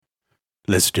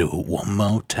Let's do it one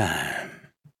more time.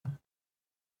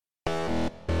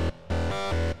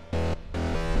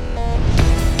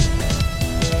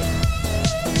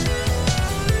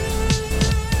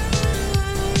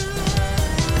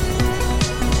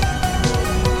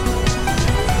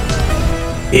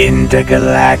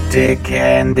 Intergalactic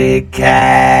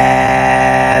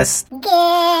Candycast. Goodbye.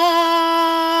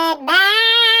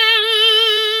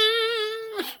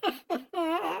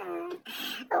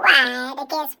 Why,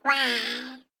 Atticus,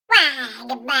 why? Why,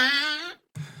 goodbye?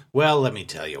 Well, let me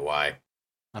tell you why.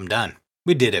 I'm done.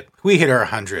 We did it. We hit our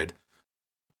 100.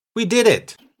 We did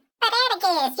it. But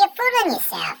Atticus, you're fooling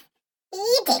yourself.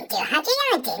 You didn't do 100, you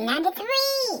only did 93.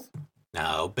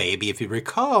 No, baby, if you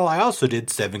recall, I also did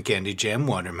 7 Candy Jam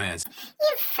Wondermans. You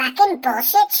fucking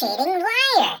bullshit cheating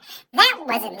liar. That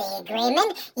wasn't the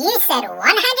agreement. You said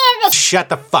 100. Shut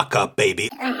the fuck up, baby.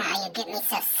 Oh, you get me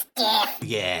so stiff.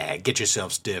 Yeah, get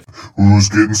yourself stiff. Who's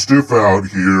getting stiff out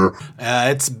here?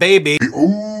 It's baby.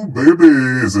 Oh, baby,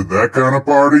 is it that kind of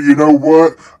party? You know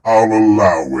what? I'll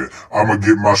allow it. I'ma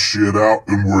get my shit out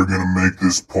and we're gonna make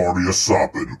this party a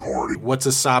sopping party. What's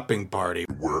a sopping party?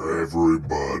 Where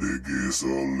everybody gets a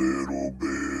little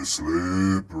bit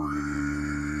slippery.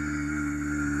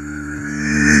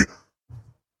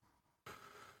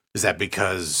 Is that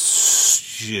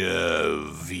because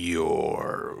of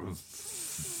your...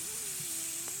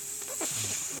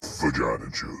 Vagina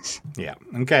juice. Yeah,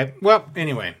 okay. Well,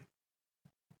 anyway.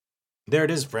 There it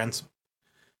is, friends.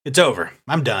 It's over.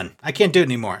 I'm done. I can't do it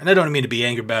anymore. And I don't mean to be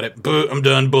angry about it, but I'm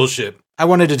done. Bullshit. I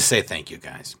wanted to say thank you,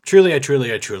 guys. Truly, I do.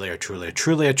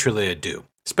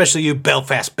 Especially you,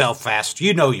 Belfast.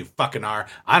 You know you fucking are.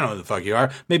 I don't know who the fuck you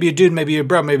are. Maybe a dude, maybe a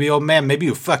bro, maybe an old man, maybe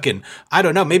you fucking, I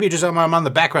don't know. Maybe just I'm on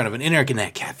the background of an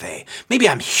internet cafe. Maybe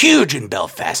I'm huge in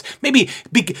Belfast. Maybe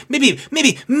because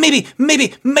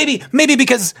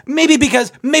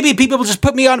people will just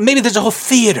put me on. Maybe there's a whole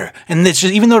theater. And it's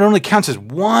just, even though it only counts as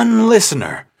one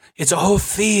listener, it's a whole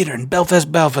theater in Belfast,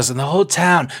 and the whole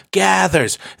town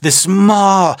gathers. This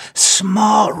small,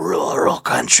 rural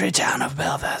country town of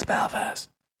Belfast.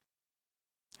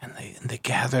 And they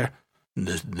gather,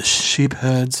 the sheep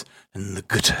herds and the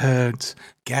goat herds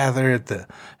gather at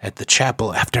the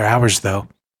chapel after hours, though,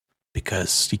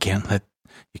 because you can't let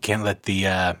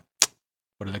the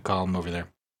what do they call them over there?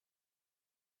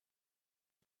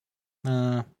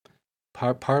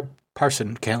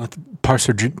 Parson can't let the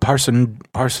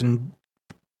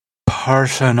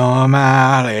Parson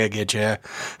O'Malley get you.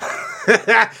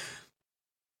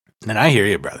 And I hear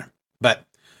you, brother. But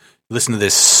listen to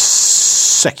this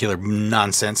secular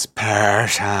nonsense.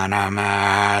 Parson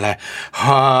O'Malley,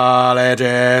 Holy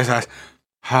Jesus.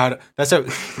 That's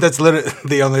literally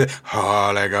the only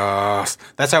Holy Ghost.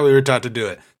 That's how we were taught to do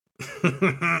it.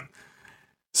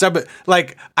 So, but,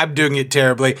 like, I'm doing it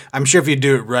terribly. I'm sure if you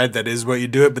do it right, that is what you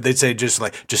do it. But they'd say just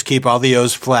keep all the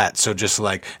O's flat. So just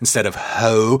like, instead of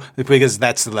ho, because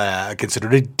that's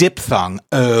considered a diphthong.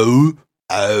 O.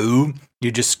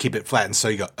 You just keep it flat. And so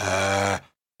you go,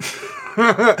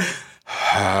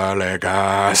 Holy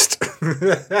Ghost.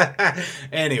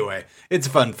 Anyway, it's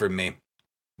fun for me.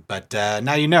 But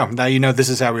now you know. Now you know this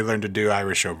is how we learn to do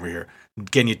Irish over here.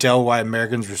 Can you tell why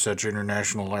Americans are such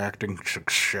international acting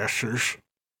successes?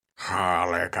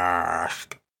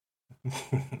 Holocaust.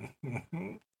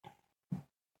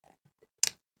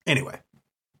 Anyway,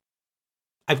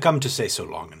 I've come to say so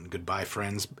long and goodbye,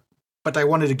 friends, but I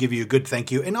wanted to give you a good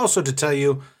thank you and also to tell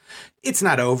you it's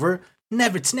not over.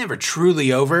 It's never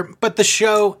truly over, but the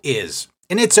show is.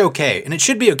 And it's okay, and it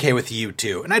should be okay with you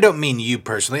too. And I don't mean you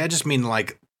personally, I just mean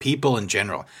like people in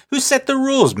general who set the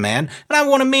rules, man. And I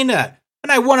want to mean that.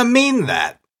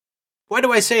 Why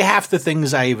do I say half the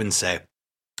things I even say?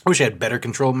 I wish I had better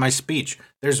control of my speech.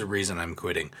 There's a reason I'm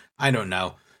quitting. I don't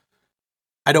know.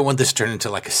 I don't want this to turn into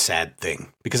like a sad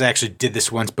thing. Because I actually did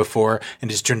this once before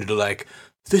and just turned into like,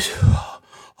 this, I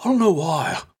don't know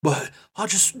why, but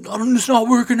it's not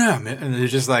working out, man. And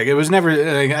it's just like, it was never,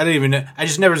 I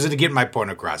just never said to get my point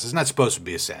across. It's not supposed to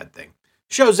be a sad thing.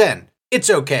 Show's end.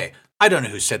 It's okay. I don't know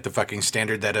who set the fucking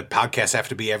standard that a podcast have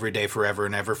to be every day forever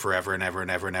and ever, and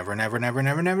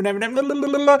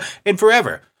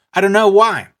forever. I don't know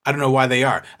why. I don't know why they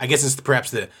are. I guess it's perhaps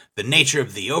the nature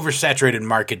of the oversaturated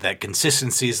market that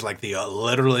consistency is like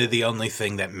literally the only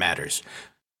thing that matters.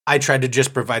 I tried to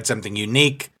just provide something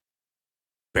unique.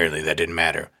 Apparently that didn't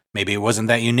matter. Maybe it wasn't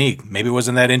that unique. Maybe it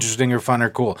wasn't that interesting or fun or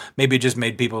cool. Maybe it just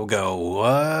made people go,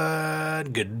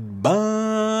 what?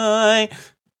 Goodbye.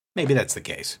 Maybe that's the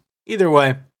case. Either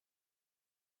way,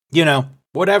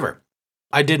 whatever.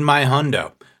 I did my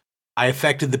hundo. I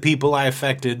affected the people I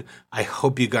affected. I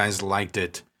hope you guys liked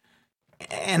it.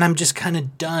 And I'm just kind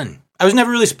of done. I was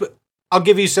never really. I'll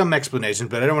give you some explanation,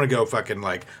 but I don't want to go fucking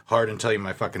like hard and tell you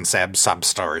my fucking sad sob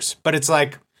stories. But it's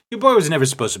like your boy was never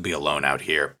supposed to be alone out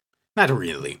here. Not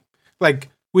really. Like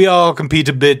we all compete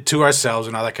a bit to ourselves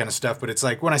and all that kind of stuff. But it's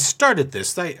like when I started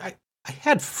this, I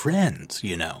had friends.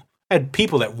 You know, I had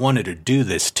people that wanted to do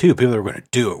this too. People that were going to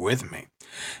do it with me,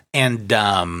 and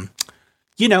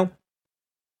you know,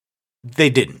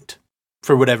 they didn't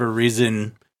for whatever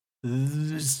reason.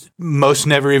 Most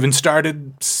never even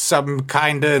started, some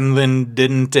kinda, and then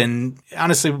didn't, and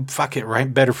honestly, fuck it,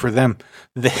 right? Better for them.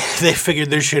 They figured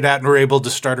their shit out and were able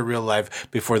to start a real life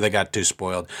before they got too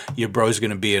spoiled. Your bro's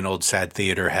gonna be an old sad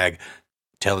theater hag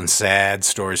telling sad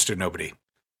stories to nobody.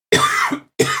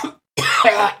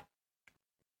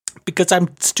 Because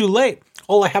it's too late.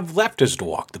 All I have left is to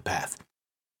walk the path.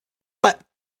 But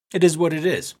it is what it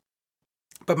is.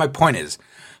 But my point is,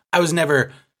 I was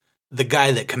never the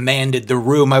guy that commanded the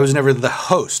room. I was never the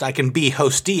host. I can be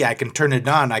hosty. I can turn it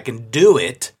on. I can do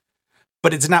it.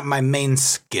 But it's not my main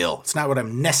skill. It's not what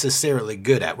I'm necessarily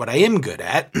good at. What I am good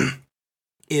at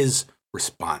is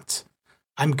response.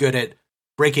 I'm good at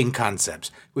breaking concepts.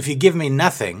 If you give me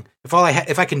nothing, if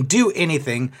I can do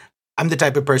anything, I'm the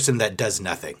type of person that does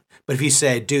nothing. But if you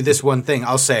say, do this one thing,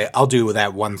 I'll say, I'll do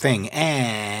that one thing.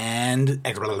 And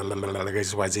X,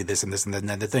 Y, Z, this and this and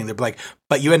that thing. They're like,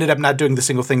 but you ended up not doing the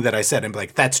single thing that I said. And be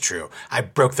like, that's true. I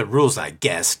broke the rules, I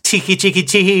guess. Cheeky, cheeky,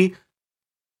 cheeky.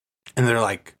 And they're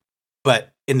like,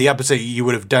 but in the opposite, you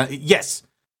would have done, yes.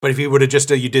 But if you would have just,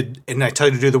 you did, and I tell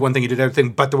you to do the one thing, you did everything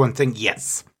but the one thing,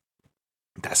 yes.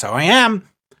 That's how I am.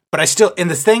 But I still, in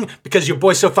this thing, because your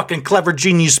boy's so fucking clever,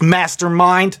 genius,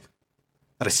 mastermind,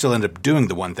 that I still end up doing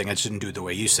the one thing. I just didn't do it the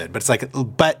way you said. But it's like,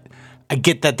 but I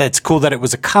get that that's cool that it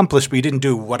was accomplished, but you didn't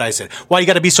do what I said. Why you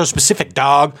got to be so specific,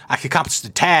 dog? I can accomplish the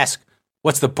task.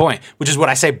 What's the point? Which is what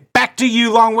I say back to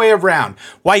you, long way around.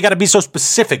 Why you got to be so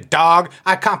specific, dog?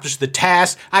 I accomplished the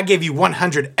task. I gave you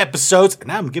 100 episodes, and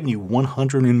now I'm giving you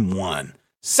 101.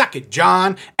 Suck it,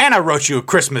 John. And I wrote you a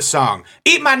Christmas song.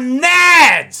 Eat my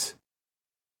nads!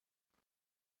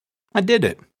 I did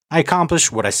it. I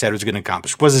accomplished what I said I was going to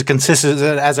accomplish. Was it consistent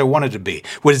as I wanted to be?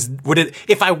 Would it?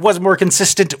 If I was more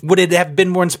consistent, would it have been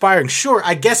more inspiring? Sure,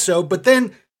 I guess so. But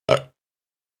then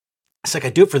it's like I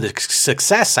do it for the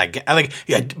success.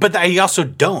 But I also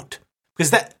don't,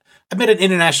 because I met an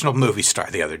international movie star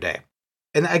the other day,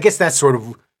 and I guess that's sort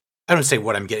of, I don't say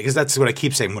what I'm getting, because that's what I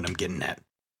keep saying what I'm getting at.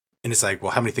 And it's like,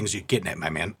 well, how many things are you getting at, my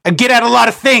man? I get at a lot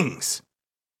of things.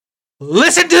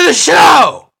 Listen to the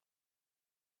show.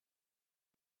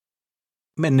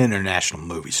 I met an international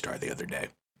movie star the other day,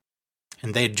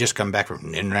 and they had just come back from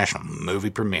an international movie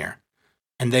premiere,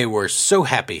 and they were so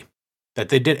happy that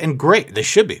they did, and great, they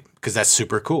should be, because that's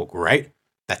super cool, right?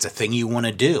 That's a thing you want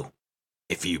to do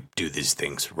if you do these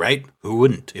things, right? Who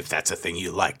wouldn't, if that's a thing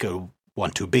you like or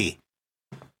want to be?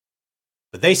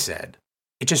 But they said,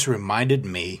 it just reminded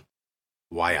me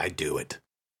why I do it.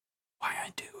 Why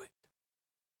I do it.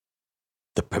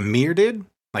 The premiere did?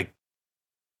 Like,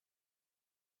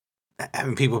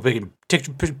 having people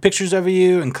taking pictures of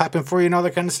you and clapping for you and all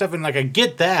that kind of stuff. And like, I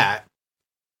get that,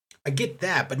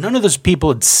 but none of those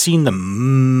people had seen the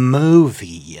movie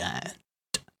yet.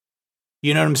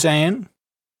 You know what I'm saying?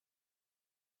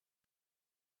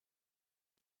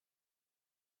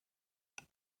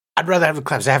 I'd rather have the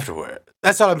claps afterward.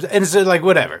 That's all I'm saying. And it's like,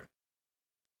 whatever.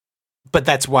 But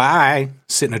that's why I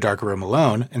sit in a dark room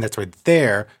alone, and that's why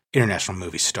they're international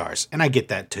movie stars. And I get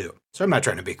that too. So I'm not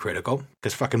trying to be critical,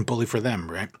 because fucking bully for them,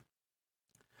 right?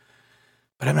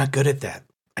 But I'm not good at that.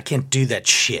 I can't do that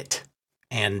shit.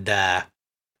 And I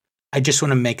just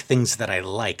want to make things that I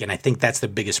like. And I think that's the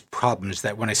biggest problem, is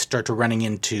that when I start to running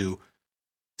into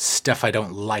stuff I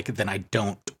don't like, then I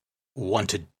don't want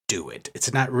to do it.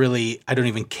 It's not really, I don't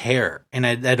even care. And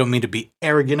I don't mean to be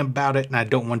arrogant about it, and I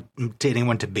don't want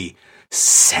anyone to be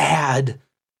sad.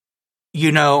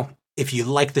 You know, if you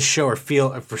like the show or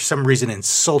feel for some reason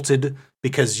insulted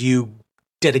because you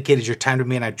dedicated your time to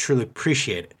me, and I truly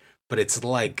appreciate it. But it's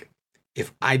like,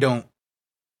 if I don't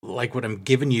like what I'm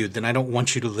giving you, then I don't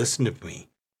want you to listen to me.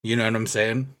 You know what I'm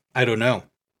saying? I don't know.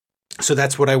 So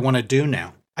that's what I want to do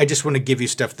now. I just want to give you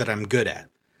stuff that I'm good at.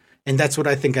 And that's what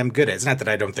I think I'm good at. It's not that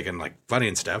I don't think I'm like funny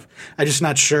and stuff. I'm just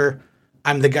not sure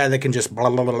I'm the guy that can just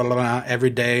blah, blah, blah, blah, blah every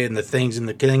day, and the things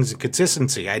and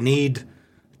consistency. I need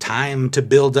time to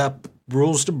build up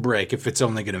rules to break if it's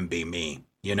only going to be me,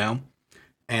 you know?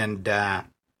 And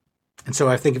so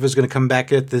I think if I was going to come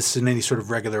back at this in any sort of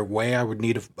regular way, I would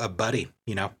need a buddy,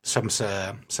 you know, someone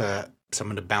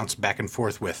to bounce back and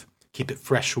forth with, keep it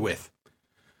fresh with.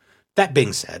 That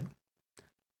being said,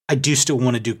 I do still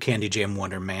want to do Candy Jam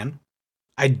Wonder Man.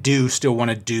 I do still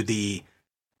want to do the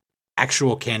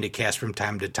actual Candycast from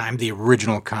time to time, the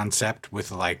original concept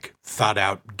with like thought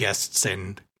out guests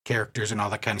and characters and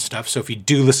all that kind of stuff. So if you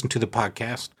do listen to the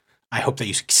podcast, I hope that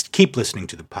you keep listening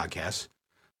to the podcast.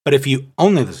 But if you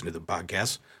only listen to the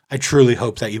podcast, I truly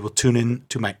hope that you will tune in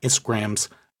to my Instagrams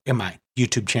and my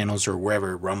YouTube channels or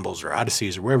wherever, Rumbles or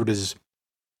Odysseys or wherever it is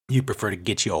you prefer to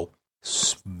get your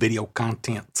video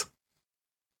content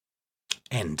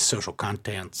and social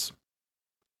contents.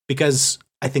 Because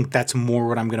I think that's more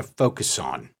what I'm going to focus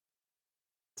on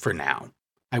for now.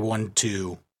 I'm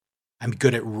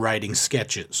good at writing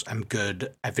sketches.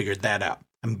 I figured that out.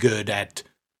 I'm good at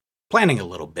planning a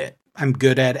little bit. I'm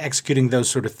good at executing those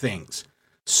sort of things.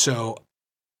 So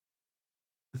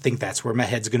I think that's where my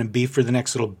head's going to be for the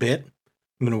next little bit.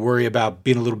 I'm going to worry about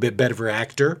being a little bit better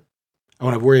actor. I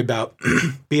want to worry about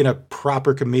being a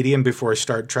proper comedian before I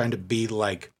start trying to be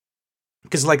like,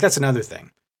 because like that's another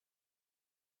thing.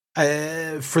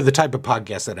 For the type of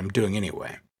podcast that I'm doing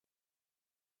anyway.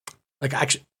 Like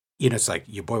actually, it's like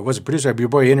your boy was a producer, your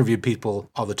boy interviewed people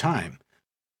all the time.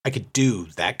 I could do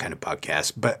that kind of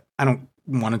podcast, but I don't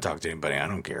want to talk to anybody. I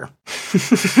don't care.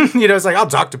 It's like I'll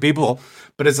talk to people,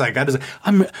 but it's like I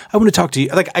want to talk to you.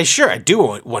 Like I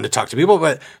do want to talk to people,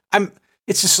 but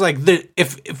it's just like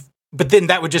but then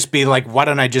that would just be like, why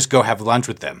don't I just go have lunch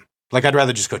with them? Like, I'd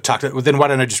rather just go talk to them. Then why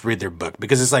don't I just read their book?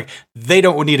 Because it's like, they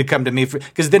don't need to come to me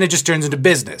because then it just turns into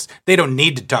business. They don't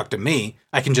need to talk to me.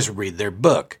 I can just read their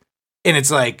book. And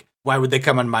it's like, why would they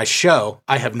come on my show?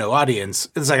 I have no audience.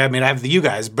 It's like, I mean, I have you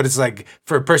guys, but it's like,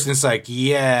 for a person, it's like,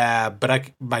 yeah, but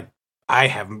I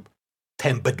have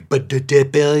 10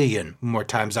 billion more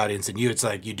times audience than you. It's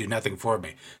like, you do nothing for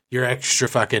me. You're extra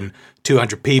fucking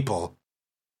 200 people.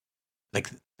 Like,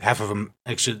 half of them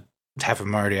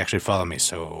already actually follow me,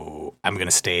 so I'm going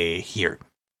to stay here.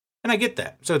 And I get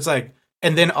that. So it's like,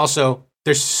 and then also,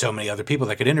 there's so many other people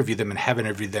that could interview them and have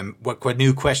interviewed them. What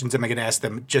new questions am I going to ask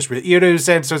them? You know what I'm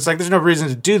saying? So it's like, there's no reason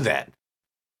to do that.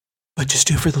 But just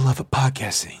do it for the love of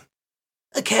podcasting.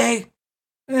 Okay.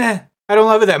 I don't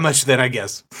love it that much then, I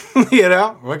guess. What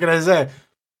can I say?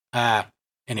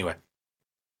 Anyway,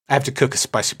 I have to cook a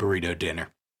spicy burrito dinner.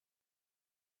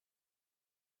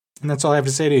 And that's all I have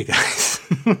to say to you guys.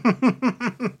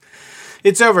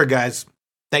 It's over, guys.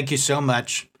 Thank you so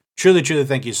much. Truly, truly,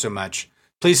 thank you so much.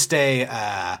 Please stay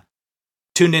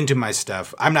tuned into my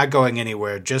stuff. I'm not going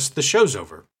anywhere. Just the show's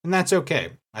over. And that's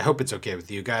okay. I hope it's okay with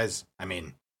you guys. I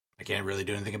mean, I can't really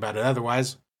do anything about it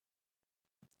otherwise.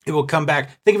 It will come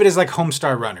back. Think of it as like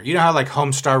Homestar Runner. You know how like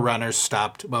Homestar Runner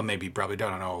stopped? Well, maybe you probably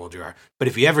don't know how old you are. But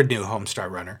if you ever knew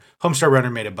Homestar Runner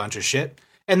made a bunch of shit.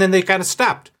 And then they kind of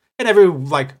stopped. And every,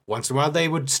 like, once in a while, they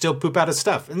would still poop out of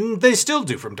stuff. And they still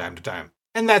do from time to time.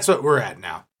 And that's what we're at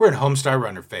now. We're in Homestar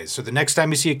Runner phase. So the next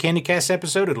time you see a Candycast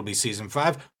episode, it'll be Season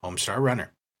 5, Homestar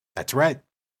Runner. That's right.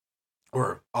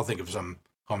 Or I'll think of some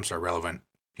Homestar relevant,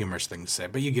 humorous thing to say.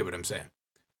 But you get what I'm saying.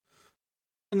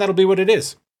 And that'll be what it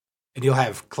is. And you'll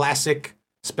have classic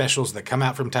specials that come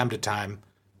out from time to time,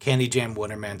 Candy Jam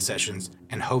Wonderman sessions,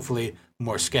 and hopefully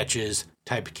more sketches,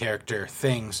 type character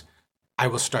things. I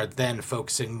will start then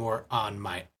focusing more on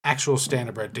my actual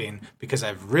stand-up routine because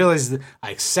I've realized that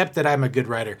I accept that I'm a good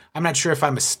writer. I'm not sure if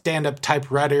I'm a stand-up type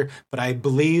writer, but I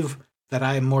believe that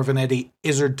I am more of an Eddie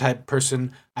Izzard type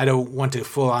person. I don't want to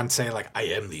full on say like I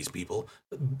am these people.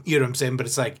 You know what I'm saying? But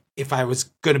it's like if I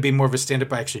was going to be more of a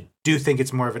stand-up, I actually do think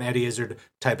it's more of an Eddie Izzard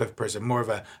type of person, more of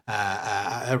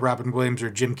a Robin Williams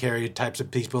or Jim Carrey types of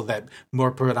people that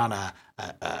more put on a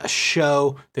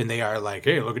show than they are like,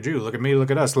 hey, look at you, look at me,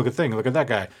 look at us, look at thing, look at that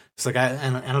guy. It's like, I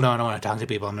don't know, I don't want to talk to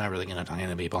people. I'm not really going to talk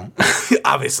to people.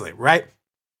 Obviously, right?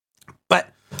 But,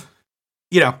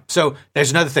 so there's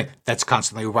another thing. That's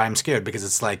constantly why I'm scared because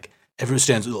it's like, everyone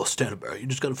stands, stand up, you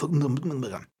just got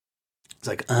to It's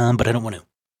like, but I don't want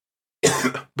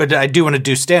to. But I do want to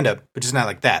do stand up, but just not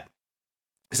like that.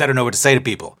 Because I don't know what to say to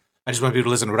people. I just want people to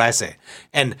listen to what I say.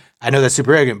 And I know that's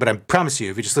super arrogant, but I promise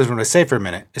you, if you just listen to what I say for a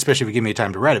minute, especially if you give me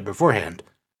time to write it beforehand,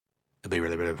 it'll be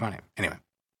really, really funny. Anyway.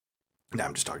 Now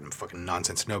I'm just talking fucking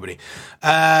nonsense to nobody.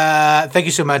 Thank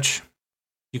you so much.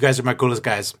 You guys are my coolest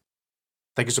guys.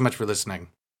 Thank you so much for listening.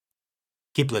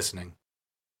 Keep listening.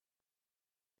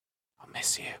 I'll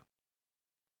miss you.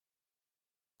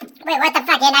 Wait, what the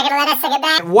fuck? You're not gonna let us say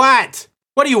goodbye? What?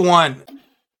 What do you want?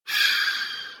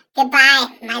 Goodbye,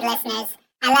 my listeners.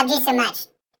 I loved you so much.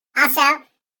 Also...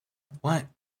 What?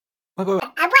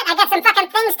 What? I got some fucking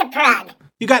things to plug.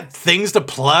 You got things to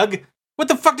plug? What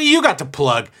the fuck do you got to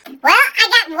plug? Well,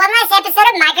 I got one last episode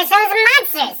of Microphones and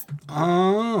Monsters.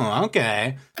 Oh,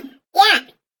 okay. Yeah.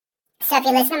 So if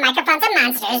you listen to Microphones and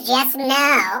Monsters, just know,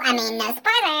 I mean, no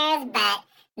spoilers, but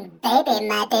Baby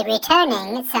might be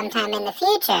returning sometime in the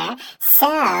future,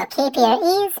 so keep your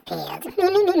ears peeled.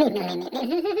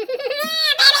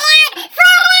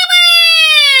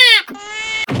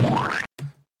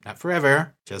 Not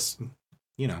forever, just,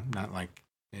 not like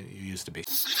it used to be.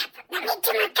 Let me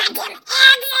do my goddamn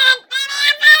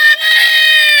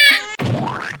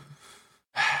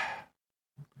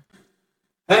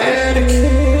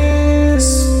Atticus,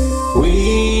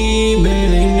 we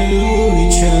barely knew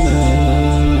each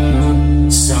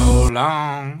other so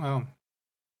long. Oh,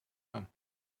 I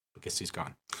guess he's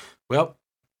gone. Well,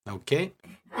 okay.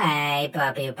 Hey,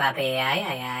 puppy,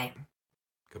 aye.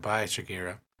 Goodbye,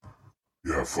 Shakira.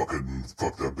 Yeah, fuck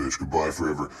that bitch, goodbye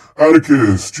forever.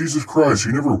 Atticus, Jesus Christ,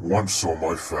 you never once saw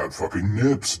my fat fucking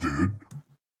nips, dude.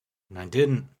 I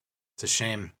didn't. It's a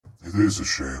shame. It is a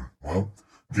shame. Well,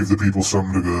 give the people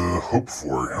something to hope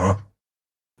for, huh?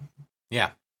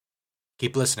 Yeah.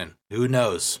 Keep listening. Who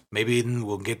knows? Maybe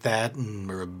we'll get that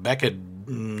Rebecca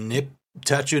nip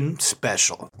touching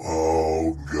special.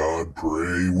 Oh, God,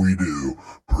 pray we do.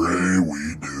 Pray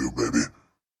we do, baby.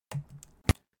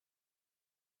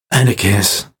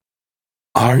 Atticus,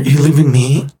 are you leaving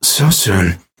me so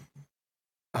soon?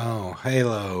 Oh,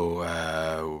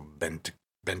 hello,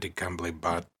 Benticumbley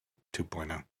Bot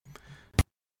 2.0.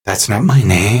 That's not my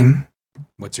name.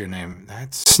 What's your name?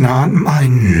 That's not my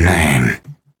name.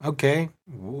 Okay,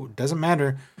 doesn't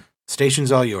matter.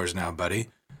 Station's all yours now, buddy.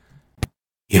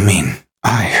 You mean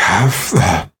I have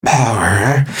the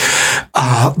power?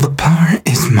 The power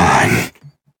is mine.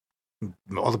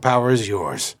 All the power is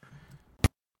yours.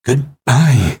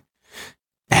 Goodbye,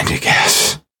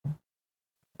 Candycast.